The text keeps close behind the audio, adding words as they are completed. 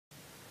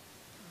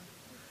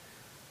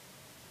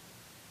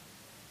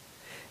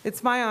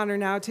It's my honor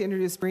now to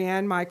introduce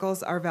Brianne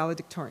Michaels, our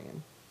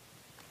valedictorian.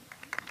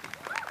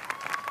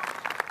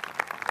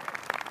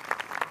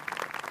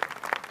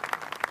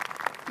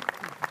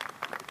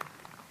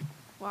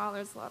 Wow,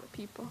 there's a lot of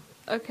people.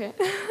 Okay.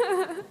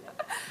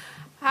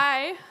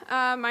 Hi,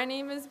 my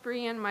name is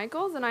Brianne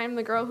Michaels, and I am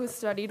the girl who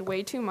studied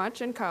way too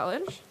much in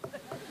college.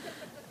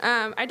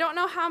 I don't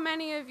know how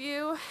many of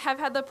you have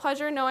had the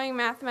pleasure of knowing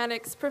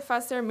mathematics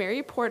professor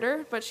Mary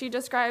Porter, but she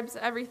describes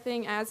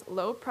everything as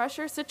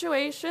low-pressure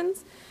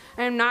situations.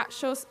 I'm not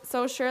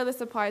so sure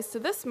this applies to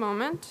this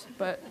moment,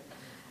 but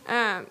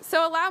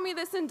so allow me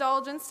this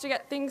indulgence to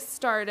get things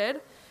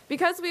started.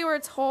 Because we were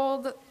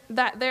told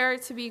that there are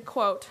to be,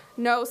 quote,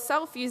 no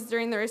selfies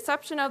during the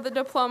reception of the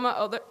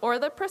diploma or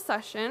the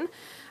procession,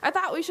 I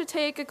thought we should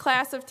take a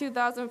class of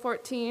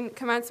 2014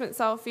 commencement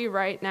selfie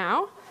right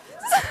now.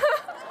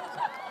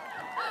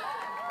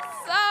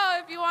 So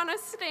if you want to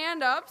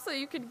stand up so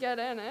you could get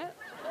in it.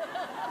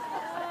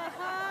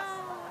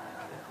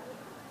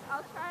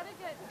 I'll try to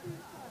get two.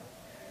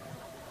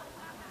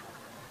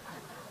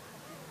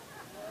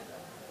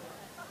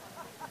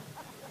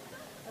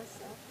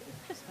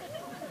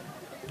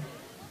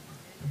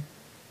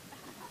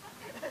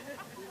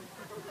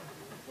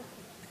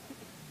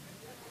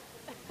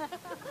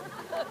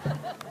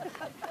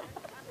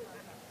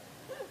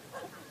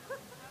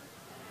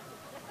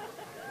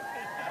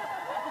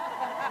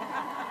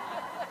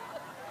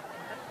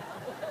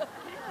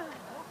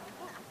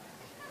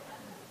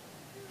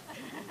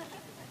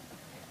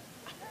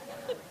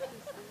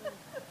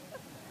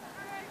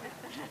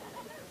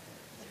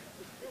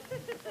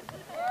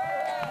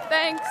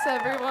 Thanks,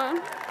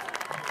 everyone.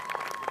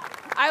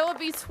 I will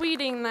be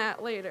tweeting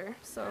that later,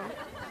 so.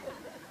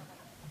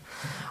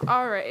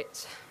 All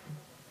right.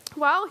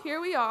 Well,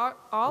 here we all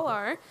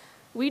are.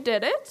 We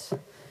did it.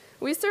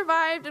 We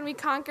survived and we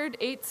conquered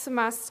 8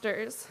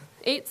 semesters.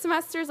 8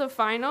 semesters of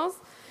finals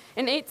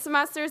and 8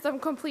 semesters of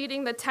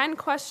completing the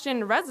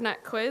 10-question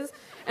ResNet quiz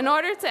in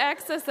order to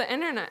access the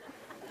internet.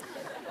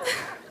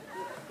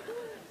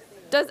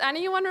 Does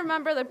anyone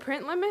remember the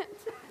print limit?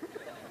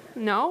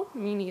 No,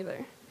 me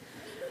neither.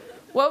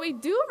 What we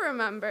do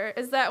remember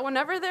is that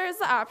whenever there is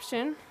the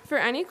option for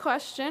any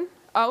question,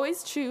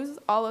 always choose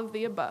all of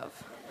the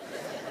above.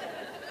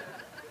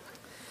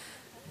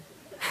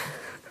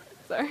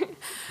 Sorry.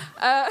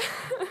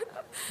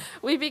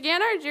 We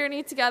began our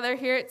journey together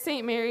here at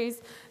St. Mary's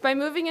by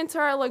moving into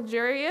our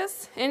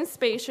luxurious and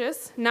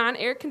spacious,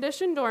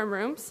 non-air-conditioned dorm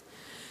rooms.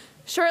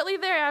 Shortly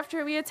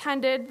thereafter, we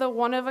attended the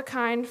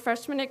one-of-a-kind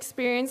freshman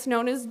experience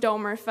known as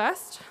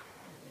Domerfest.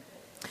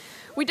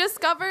 We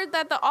discovered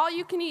that the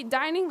all-you-can-eat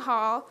dining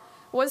hall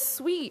was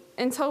sweet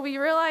until we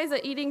realized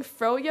that eating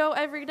froyo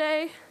every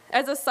day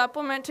as a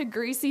supplement to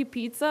greasy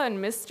pizza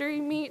and mystery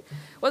meat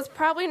was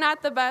probably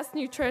not the best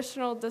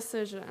nutritional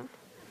decision.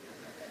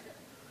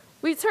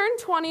 We turned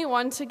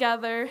 21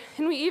 together,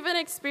 and we even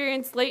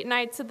experienced late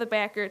nights at the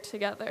Backer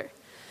together.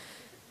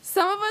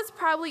 Some of us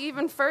probably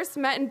even first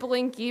met in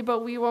Blinky, but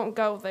we won't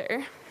go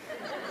there.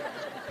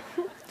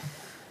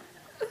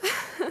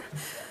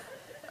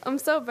 I'm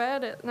so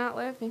bad at not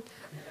laughing.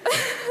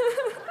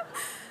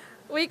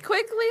 We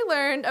quickly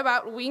learned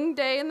about wing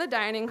day in the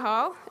dining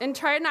hall and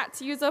tried not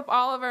to use up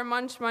all of our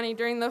lunch money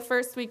during the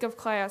first week of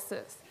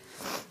classes.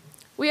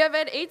 We have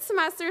had 8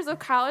 semesters of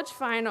college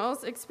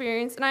finals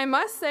experience, and I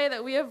must say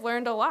that we have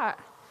learned a lot.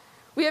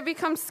 We have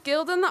become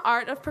skilled in the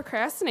art of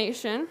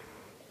procrastination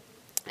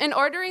and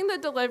ordering the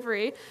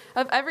delivery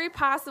of every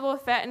possible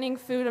fattening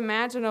food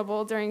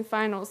imaginable during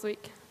finals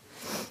week.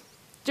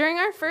 During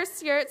our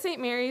first year at St.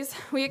 Mary's,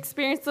 we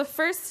experienced the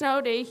first snow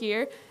day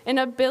here in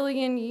a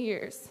billion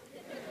years.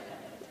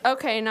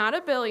 Okay, not a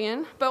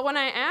billion, but when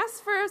I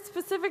asked for a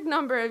specific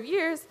number of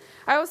years,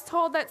 I was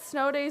told that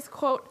snow days,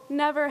 quote,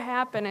 never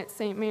happen at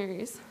St.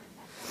 Mary's.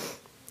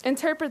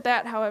 Interpret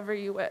that however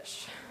you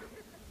wish.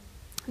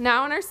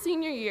 Now in our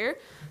senior year,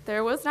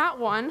 there was not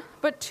 1,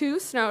 but 2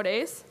 snow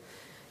days.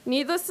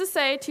 Needless to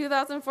say,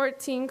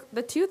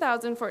 the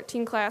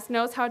 2014 class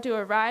knows how to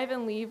arrive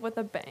and leave with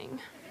a bang.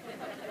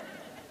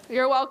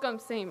 You're welcome,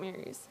 St.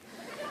 Mary's.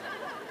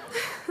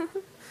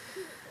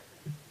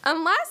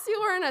 Unless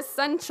you were an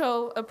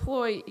essential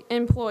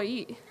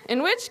employee,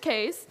 in which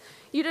case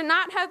you did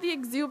not have the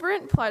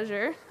exuberant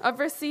pleasure of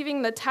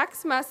receiving the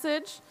text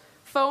message,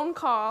 phone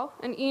call,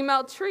 and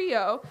email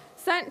trio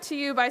sent to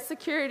you by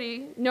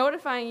security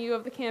notifying you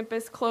of the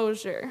campus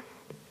closure.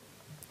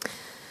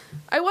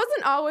 I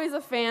wasn't always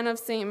a fan of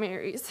St.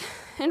 Mary's.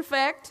 In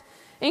fact,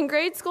 in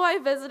grade school I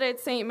visited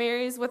St.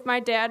 Mary's with my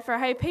dad for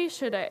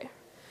Hypatia Day.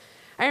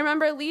 I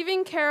remember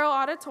leaving Carroll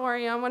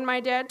Auditorium when my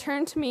dad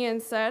turned to me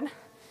and said,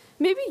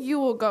 "Maybe you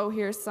will go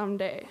here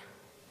someday."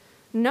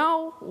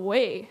 "No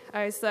way,"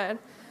 I said.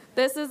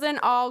 "This is an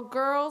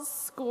all-girls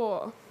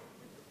school."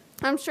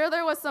 I'm sure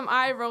there was some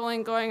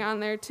eye-rolling going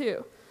on there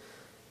too.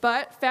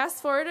 But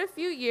fast forward a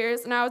few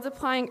years, and I was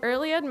applying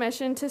early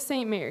admission to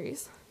St.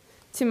 Mary's.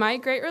 To my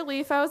great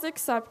relief, I was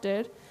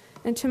accepted,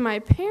 and to my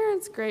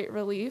parents' great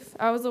relief,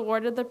 I was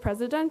awarded the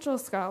presidential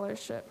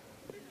scholarship.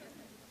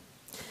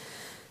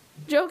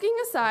 Joking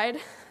aside,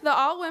 the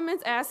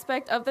all-women's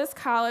aspect of this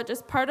college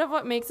is part of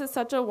what makes it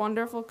such a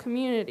wonderful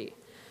community.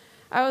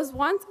 I was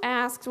once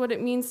asked what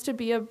it means to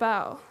be a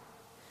belle.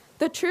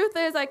 The truth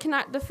is I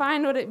cannot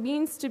define what it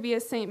means to be a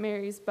St.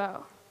 Mary's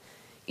belle.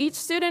 Each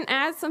student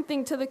adds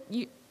something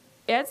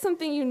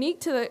unique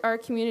to our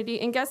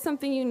community and gets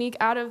something unique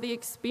out of the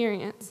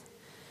experience.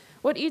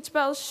 What each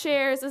belle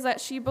shares is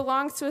that she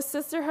belongs to a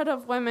sisterhood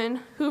of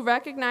women who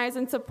recognize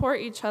and support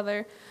each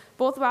other,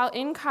 both while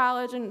in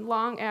college and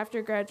long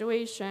after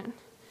graduation.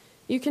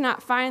 You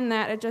cannot find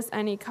that at just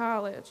any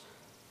college.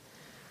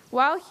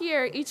 While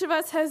here, each of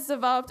us has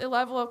developed a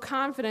level of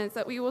confidence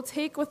that we will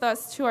take with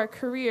us to our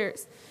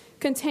careers,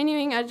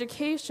 continuing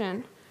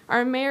education,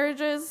 our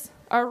marriages,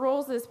 our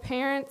roles as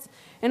parents,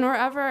 and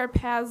wherever our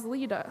paths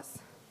lead us.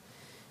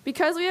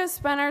 Because we have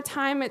spent our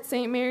time at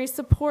St. Mary's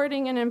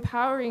supporting and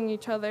empowering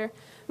each other,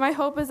 my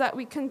hope is that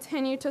we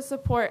continue to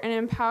support and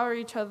empower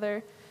each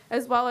other,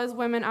 as well as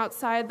women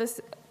outside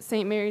the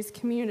St. Mary's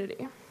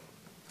community.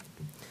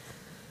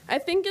 I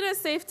think it is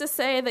safe to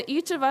say that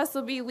each of us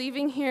will be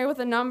leaving here with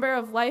a number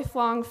of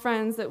lifelong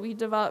friends that we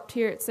developed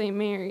here at St.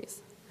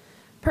 Mary's.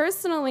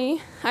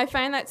 Personally, I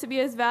find that to be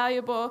as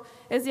valuable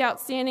as the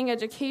outstanding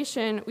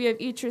education we have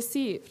each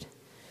received.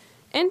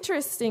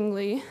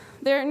 Interestingly,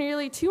 there are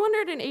nearly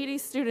 280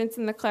 students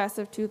in the class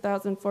of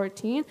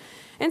 2014,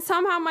 and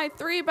somehow my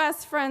 3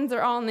 best friends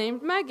are all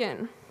named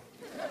Megan.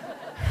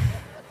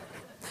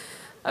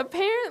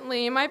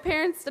 Apparently, my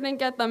parents didn't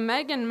get the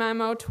Megan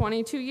memo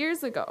 22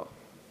 years ago.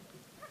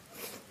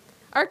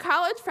 Our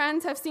college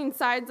friends have seen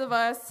sides of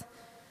us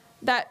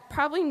that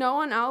probably no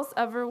one else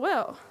ever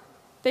will.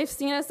 They've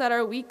seen us at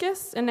our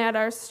weakest and at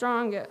our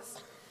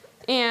strongest.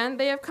 And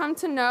they have come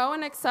to know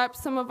and accept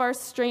some of our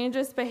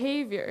strangest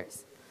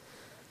behaviors.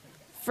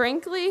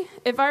 Frankly,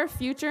 if our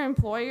future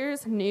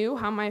employers knew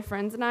how my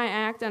friends and I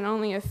act on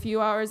only a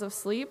few hours of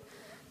sleep,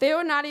 they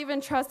would not even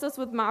trust us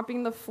with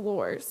mopping the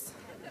floors.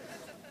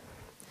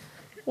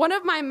 One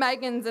of my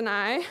Megans and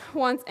I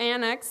once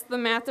annexed the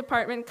math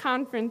department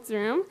conference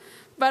room,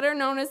 better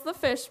known as the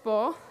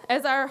fishbowl,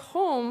 as our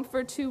home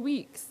for 2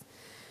 weeks.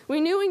 We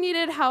knew we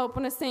needed help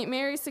when a St.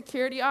 Mary's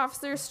security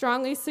officer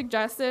strongly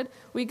suggested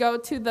we go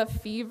to the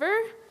Fever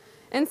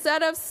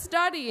instead of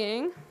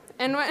studying,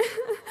 and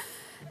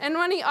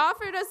when he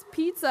offered us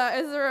pizza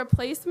as a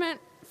replacement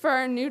for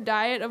our new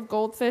diet of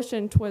goldfish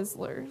and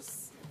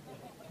Twizzlers.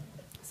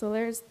 So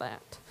there's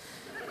that.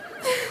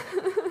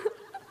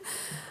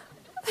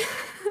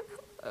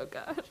 Oh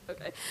gosh,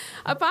 okay.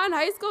 Upon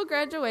high school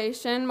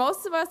graduation,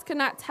 most of us could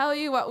not tell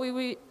you what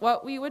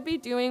we would be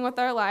doing with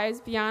our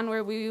lives beyond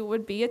where we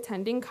would be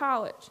attending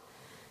college.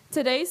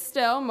 Today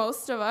still,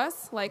 most of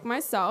us, like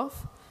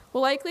myself,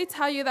 will likely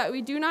tell you that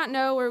we do not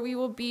know where we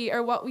will be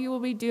or what we will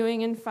be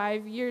doing in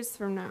 5 years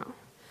from now.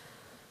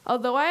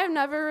 Although I have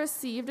never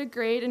received a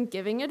grade in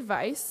giving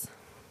advice,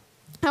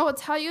 I will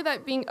tell you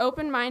that being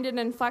open-minded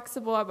and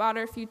flexible about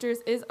our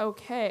futures is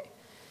okay.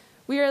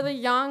 We are the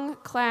young,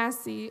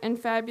 classy, and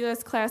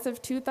fabulous class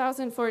of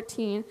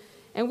 2014,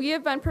 and we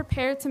have been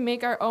prepared to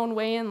make our own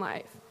way in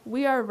life.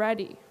 We are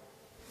ready.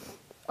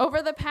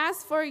 Over the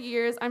past 4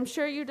 years, I'm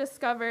sure you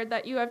discovered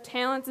that you have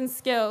talents and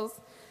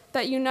skills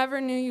that you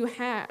never knew you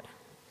had.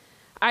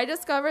 I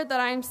discovered that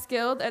I am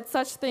skilled at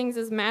such things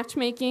as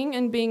matchmaking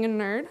and being a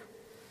nerd,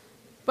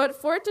 but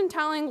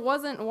fortune-telling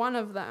wasn't one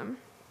of them.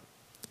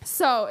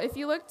 So, if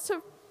you look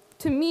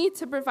to me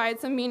to provide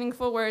some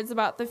meaningful words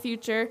about the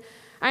future,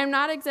 I am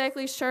not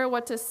exactly sure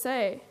what to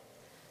say.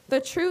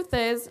 The truth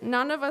is,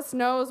 none of us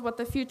knows what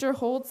the future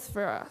holds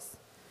for us.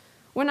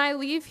 When I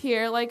leave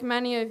here, like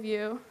many of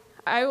you,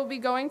 I will be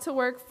going to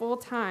work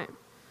full-time.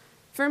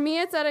 For me,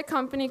 it's at a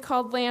company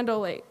called Land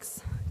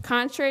O'Lakes.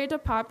 Contrary to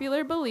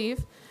popular belief,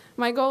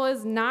 my goal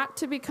is not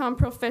to become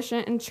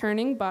proficient in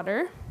churning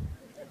butter.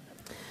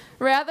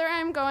 Rather,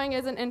 I'm going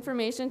as an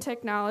information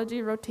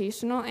technology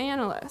rotational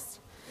analyst.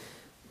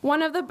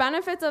 One of the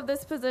benefits of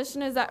this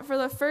position is that for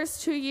the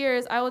first 2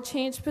 years, I will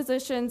change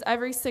positions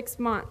every 6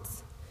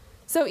 months.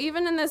 So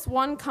even in this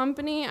one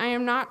company, I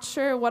am not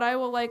sure what I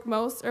will like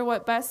most or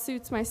what best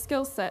suits my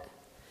skill set.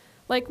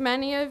 Like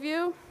many of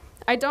you,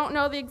 I don't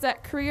know the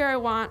exact career I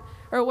want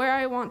or where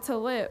I want to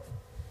live.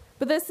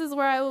 But this is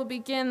where I will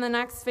begin the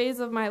next phase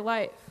of my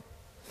life.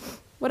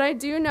 What I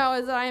do know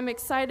is that I am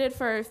excited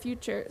for our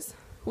futures.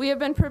 We have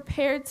been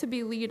prepared to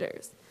be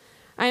leaders.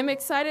 I am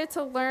excited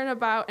to learn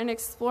about and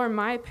explore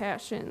my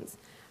passions.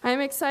 I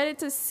am excited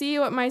to see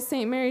what my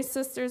St. Mary's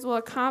sisters will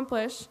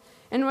accomplish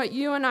and what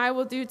you and I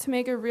will do to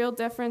make a real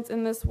difference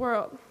in this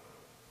world.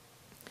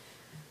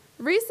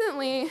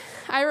 Recently,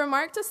 I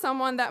remarked to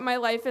someone that my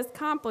life is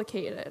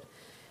complicated,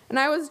 and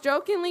I was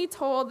jokingly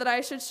told that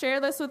I should share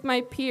this with my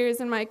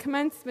peers in my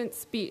commencement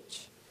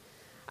speech.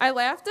 I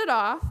laughed it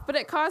off, but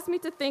it caused me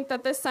to think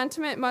that this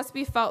sentiment must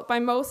be felt by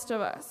most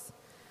of us.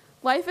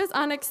 Life is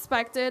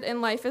unexpected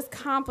and life is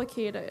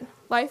complicated.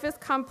 Life is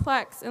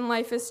complex and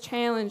life is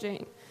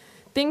challenging.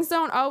 Things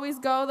don't always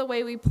go the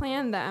way we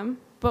planned them,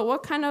 but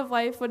what kind of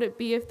life would it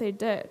be if they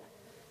did?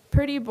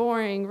 Pretty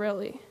boring,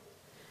 really.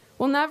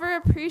 We'll never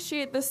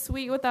appreciate the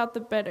sweet without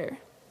the bitter.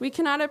 We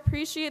cannot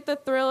appreciate the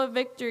thrill of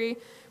victory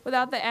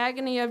without the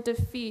agony of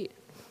defeat.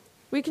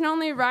 We can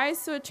only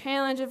rise to a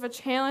challenge if a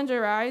challenge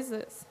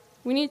arises.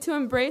 We need to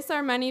embrace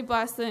our many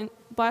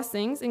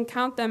blessings and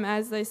count them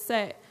as they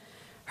say.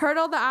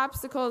 Hurdle the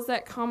obstacles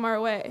that come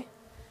our way.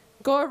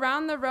 Go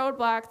around the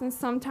roadblocks and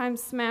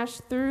sometimes smash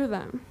through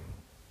them.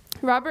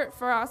 Robert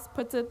Frost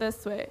puts it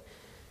this way,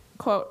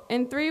 quote,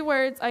 "In 3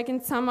 words, I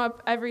can sum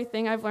up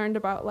everything I've learned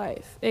about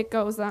life. It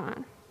goes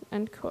on,"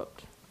 end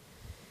quote.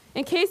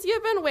 In case you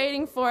have been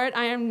waiting for it,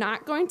 I am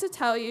not going to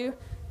tell you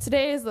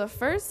today is the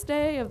first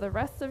day of the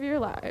rest of your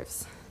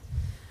lives.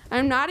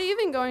 I'm not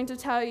even going to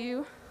tell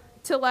you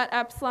to let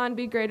epsilon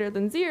be greater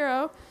than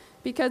 0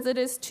 because it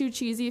is too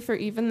cheesy for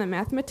even the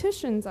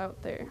mathematicians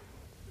out there.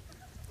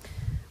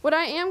 What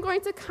I am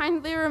going to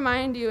kindly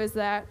remind you is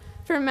that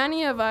for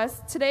many of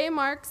us, today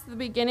marks the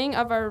beginning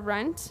of our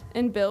rent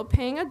and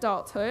bill-paying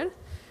adulthood,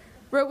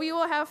 where we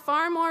will have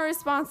far more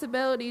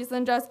responsibilities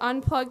than just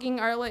unplugging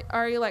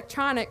our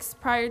electronics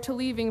prior to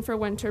leaving for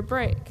winter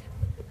break.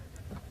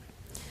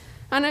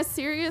 On a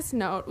serious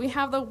note, we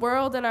have the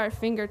world at our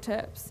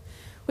fingertips.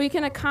 We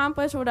can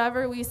accomplish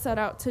whatever we set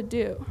out to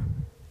do.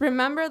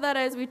 Remember that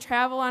as we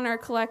travel on our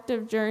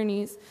collective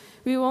journeys,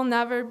 we will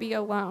never be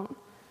alone.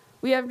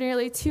 We have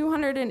nearly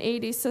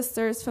 280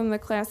 sisters from the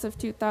class of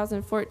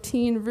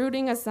 2014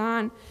 rooting us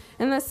on,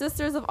 and the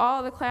sisters of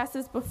all the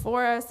classes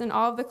before us and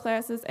all of the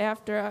classes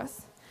after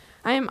us.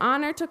 I am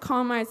honored to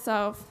call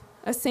myself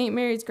a St.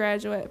 Mary's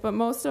graduate, but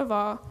most of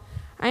all,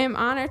 I am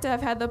honored to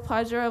have had the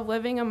pleasure of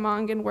living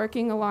among and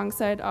working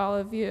alongside all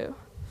of you.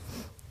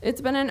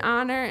 It's been an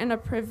honor and a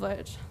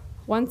privilege.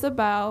 Once a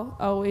bell,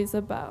 always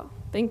a bell.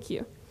 Thank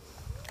you.